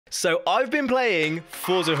So I've been playing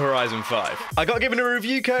Forza Horizon 5. I got given a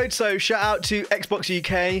review code, so shout out to Xbox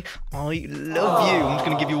UK. I love you. I'm just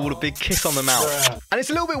going to give you all a big kiss on the mouth. And it's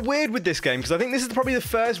a little bit weird with this game because I think this is probably the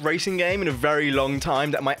first racing game in a very long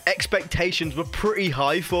time that my expectations were pretty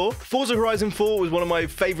high for. Forza Horizon 4 was one of my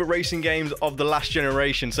favorite racing games of the last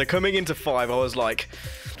generation. So coming into 5, I was like,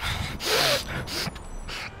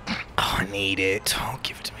 oh, I need it. Oh,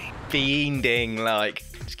 give it to me. Fiending, like,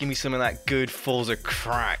 just give me some of that good Forza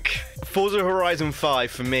crack. Forza Horizon 5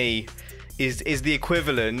 for me is the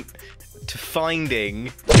equivalent to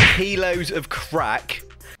finding kilos of crack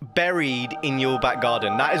buried in your back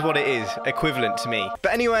garden. That is what it is, equivalent to me.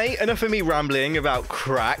 But anyway, enough of me rambling about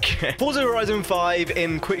crack. Forza Horizon 5,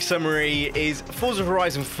 in quick summary, is Forza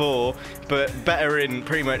Horizon 4, but better in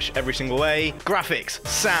pretty much every single way. Graphics,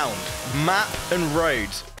 sound, map, and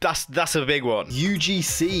roads. That's a big one.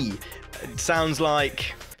 UGC. It sounds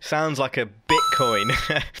like a Bitcoin.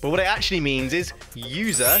 But what it actually means is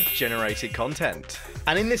user-generated content.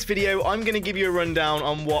 And in this video, I'm going to give you a rundown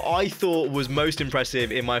on what I thought was most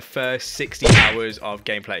impressive in my first 60 hours of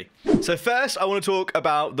gameplay. So first, I want to talk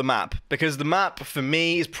about the map, because the map, for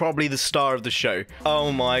me, is probably the star of the show.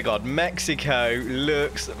 Oh my god, Mexico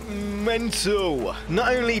looks mental.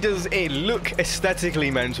 Not only does it look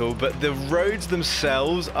aesthetically mental, but the roads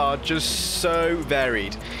themselves are just so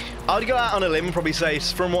varied. I'd go out on a limb and probably say,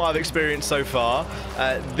 from what I've experienced so far,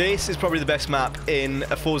 this is probably the best map in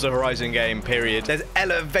a Forza Horizon game, period. There's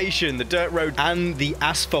elevation, the dirt road and the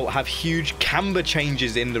asphalt have huge camber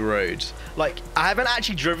changes in the roads. Like, I haven't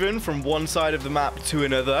actually driven from one side of the map to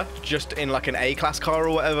another, just in like an A-class car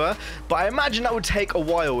or whatever, but I imagine that would take a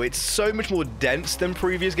while. It's so much more dense than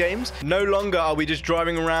previous games. No longer are we just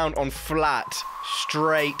driving around on flat,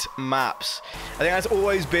 straight maps. I think that's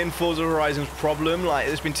always been Forza Horizon's problem. Like,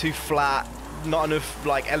 it's been too flat, not enough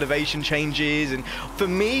like elevation changes. And for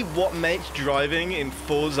me, what makes driving in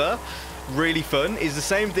Forza really fun is the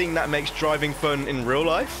same thing that makes driving fun in real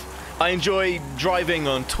life. I enjoy driving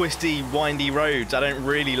on twisty, windy roads. I don't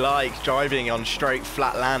really like driving on straight,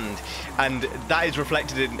 flat land. And that is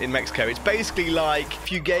reflected in Mexico. It's basically like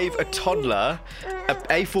if you gave a toddler an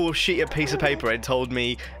A4 sheet of piece of paper and told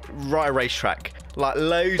me, write a racetrack. Like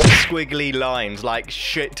loads of squiggly lines, like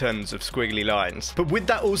shit tons of squiggly lines. But with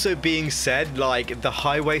that also being said, like the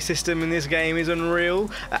highway system in this game is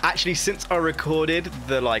unreal. Actually, since I recorded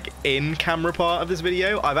the like in-camera part of this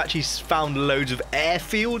video, I've actually found loads of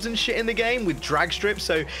airfields and shit in the game with drag strips.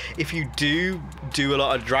 So if you do a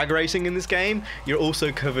lot of drag racing in this game, you're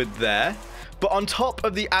also covered there. But on top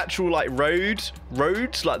of the actual like roads,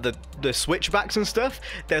 like the switchbacks and stuff,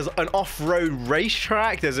 there's an off-road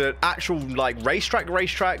racetrack, there's an actual like racetrack,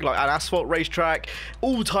 like an asphalt racetrack,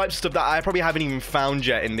 all types of stuff that I probably haven't even found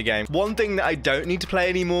yet in the game. One thing that I don't need to play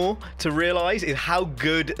anymore to realize is how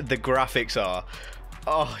good the graphics are.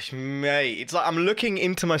 Oh mate, it's like I'm looking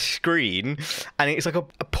into my screen and it's like a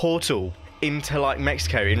portal into like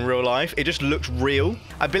Mexico in real life. It just looks real.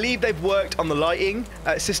 I believe they've worked on the lighting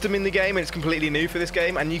system in the game, and it's completely new for this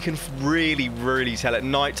game, and you can really tell at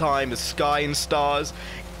night time the sky and stars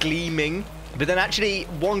gleaming. But then actually,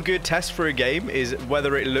 one good test for a game is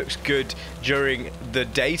whether it looks good during the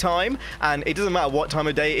daytime, and it doesn't matter what time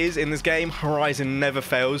of day it is in this game, Horizon never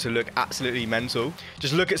fails to look absolutely mental.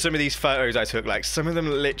 Just look at some of these photos I took, like some of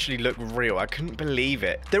them literally look real. I couldn't believe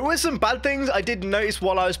it. There were some bad things I did notice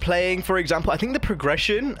while I was playing. For example, I think the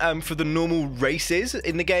progression for the normal races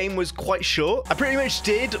in the game was quite short. I pretty much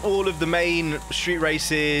did all of the main street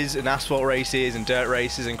races and asphalt races and dirt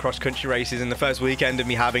races and cross-country races in the first weekend of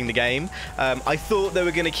me having the game. I thought they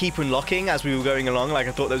were going to keep unlocking as we were going along. Like,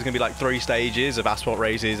 I thought there was going to be like 3 stages of asphalt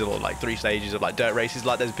races or like 3 stages of like dirt races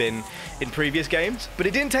like there's been in previous games. But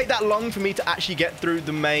it didn't take that long for me to actually get through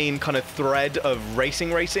the main kind of thread of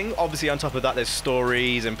racing. Obviously, on top of that, there's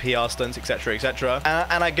stories and PR stunts, etc, etc.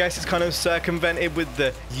 And I guess it's kind of circumvented with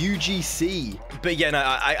the UGC. But yeah, no,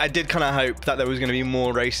 I did kind of hope that there was going to be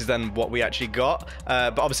more races than what we actually got.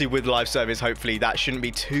 But obviously with live service, hopefully that shouldn't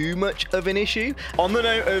be too much of an issue. On the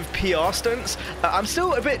note of PR stunts, I'm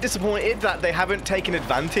still a bit disappointed that they haven't taken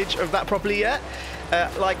advantage of that properly yet.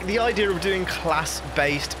 Like, the idea of doing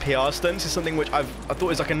class-based PR stunts is something which I thought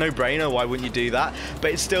was like a no-brainer. Why wouldn't you do that?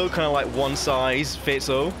 But it's still kind of like one size fits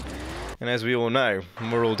all. And as we all know,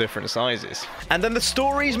 we're all different sizes. And then the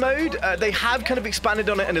stories mode, they have kind of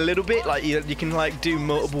expanded on it in a little bit. Like you can like do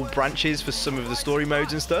multiple branches for some of the story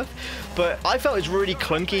modes and stuff. But I felt it's really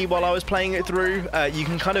clunky while I was playing it through. You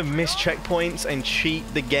can kind of miss checkpoints and cheat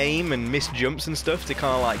the game and miss jumps and stuff to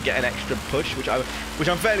kind of like get an extra push, which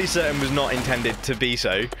I'm fairly certain was not intended to be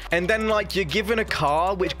so. And then like you're given a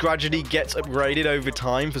car which gradually gets upgraded over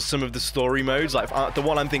time for some of the story modes. Like the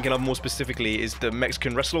one I'm thinking of more specifically is the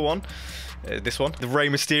Mexican wrestler one. This one, the Rey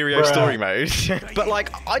Mysterio story mode. But like,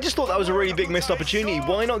 I just thought that was a really big missed opportunity.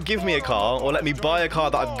 Why not give me a car or let me buy a car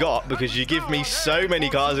that I've got, because you give me so many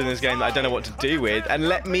cars in this game that I don't know what to do with, and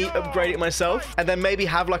let me upgrade it myself, and then maybe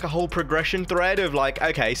have like a whole progression thread of like,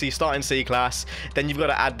 okay, so you start in C class, then you've got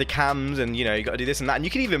to add the cams, and you know, you got to do this and that, and you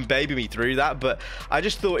can even baby me through that. But I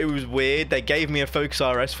just thought it was weird. They gave me a Focus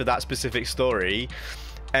RS for that specific story,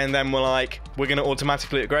 and then we're like, we're going to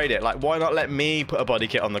automatically upgrade it. Like, why not let me put a body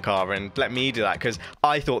kit on the car and let me do that? Because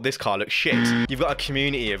I thought this car looked shit. You've got a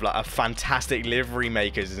community of like a fantastic livery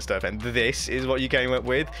makers and stuff, and this is what you came up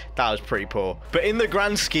with? That was pretty poor. But in the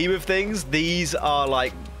grand scheme of things, these are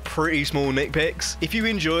like pretty small nitpicks. If you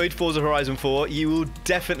enjoyed Forza Horizon 4, you will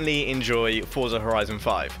definitely enjoy Forza Horizon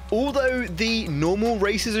 5. Although the normal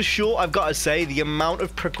races are short, I've got to say, the amount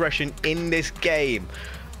of progression in this game,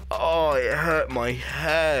 oh, it hurt my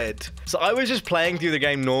head. So I was just playing through the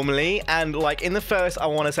game normally, and like in the first, I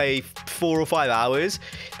want to say 4 or 5 hours,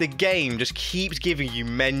 the game just keeps giving you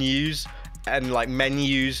menus and like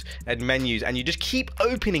menus and menus, and you just keep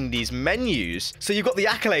opening these menus. So you've got the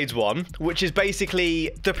accolades one, which is basically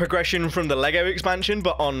the progression from the Lego expansion,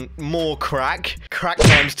 but on more crack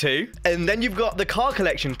times 2. And then you've got the car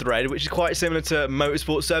collection thread, which is quite similar to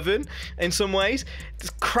Motorsport 7 in some ways. It's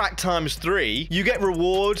crack times 3. You get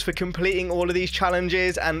rewards for completing all of these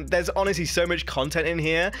challenges, and there's honestly so much content in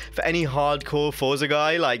here for any hardcore Forza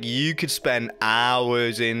guy. Like, you could spend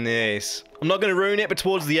hours in this. I'm not going to ruin it, but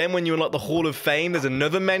towards the end, when you unlock the Hall of Fame, there's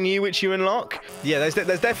another menu which you unlock. Yeah,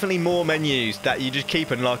 there's definitely more menus that you just keep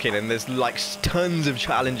unlocking, and there's like tons of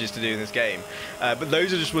challenges to do in this game. But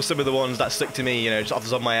those are just some of the ones that stuck to me, you know, just off the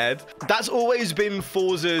top of my head. That's always been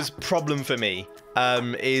Forza's problem for me.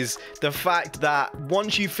 Is the fact that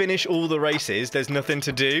once you finish all the races, there's nothing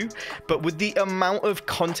to do. But with the amount of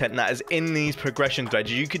content that is in these progression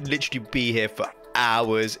threads, you could literally be here for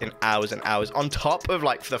hours and hours and hours on top of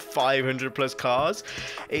like the 500 plus cars.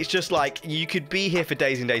 It's just like you could be here for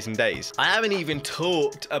days and days and days. I haven't even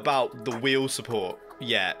talked about the wheel support.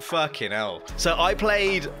 Yeah, fucking hell. So I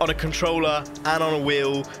played on a controller and on a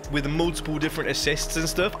wheel with multiple different assists and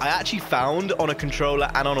stuff. I actually found on a controller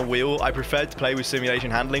and on a wheel, I preferred to play with simulation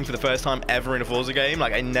handling for the first time ever in a Forza game.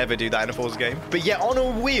 Like, I never do that in a Forza game. But yeah, on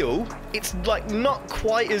a wheel, it's like not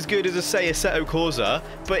quite as good as, say, Assetto Corsa,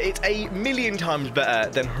 but it's a million times better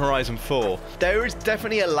than Horizon 4. There is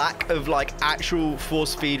definitely a lack of like actual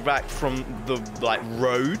force feedback from the like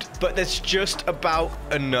road, but there's just about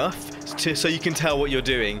enough so you can tell what you're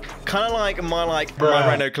doing. Kind of like my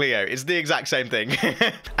Renault Clio. It's the exact same thing.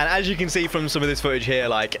 And as you can see from some of this footage here,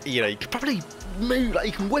 like, you know, you could probably move, like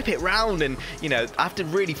you can whip it round, and you know, I have to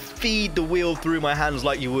really feed the wheel through my hands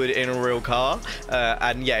like you would in a real car.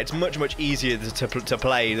 And yeah, it's much easier to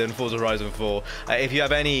play than Forza Horizon 4. If you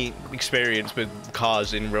have any experience with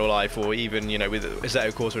cars in real life, or even, you know, with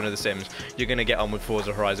Assetto Corsa and other sims, you're gonna get on with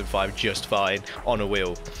Forza Horizon 5 just fine on a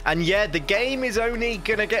wheel. And yeah, the game is only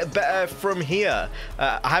gonna get better from here.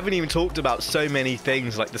 I haven't even talked about so many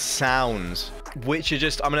things like the sounds, which are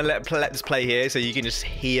just, I'm gonna let this play here so you can just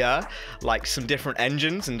hear like some different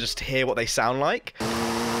engines and just hear what they sound like.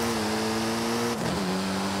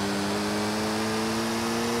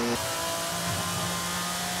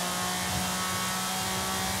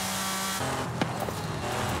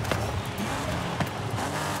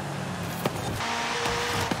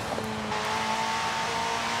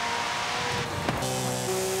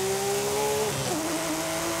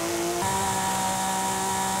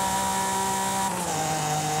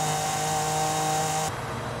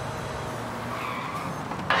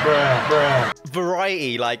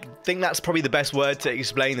 Variety, like, I think that's probably the best word to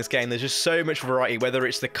explain this game. There's just so much variety, whether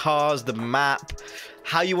it's the cars, the map,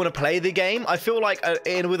 how you want to play the game. I feel like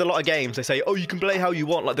with a lot of games, they say, oh, you can play how you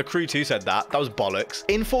want. Like the Crew 2 said that. That was bollocks.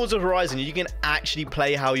 In Forza Horizon, you can actually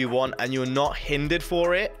play how you want and you're not hindered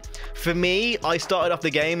for it. For me, I started off the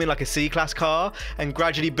game in like a C-class car and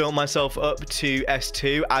gradually built myself up to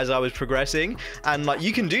S2 as I was progressing. And like,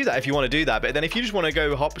 you can do that if you want to do that. But then if you just want to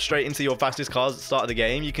go hop straight into your fastest cars at the start of the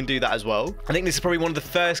game, you can do that as well. I think this is probably one of the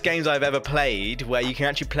first games I've ever played where you can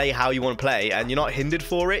actually play how you want to play and you're not hindered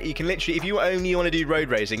for it. You can literally, if you only want to do road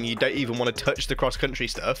racing, you don't even want to touch the cross-country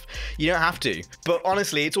stuff, you don't have to. But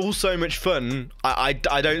honestly, it's all so much fun, I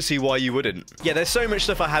don't see why you wouldn't. Yeah, there's so much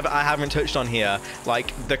stuff I haven't touched on here,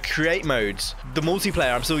 like the create modes, the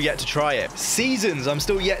multiplayer, I'm still yet to try it. Seasons, I'm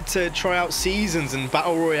still yet to try out Seasons and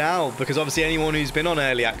Battle Royale, because obviously anyone who's been on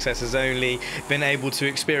Early Access has only been able to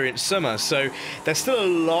experience Summer, so there's still a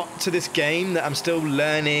lot to this game that I'm still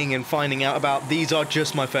learning and finding out about. These are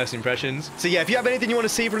just my first impressions. So yeah, if you have anything you want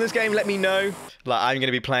to see from this game, let me know. Like, I'm going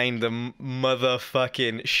to be playing the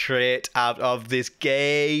motherfucking shit out of this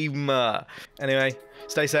game. Anyway,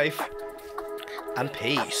 stay safe and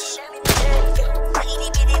peace.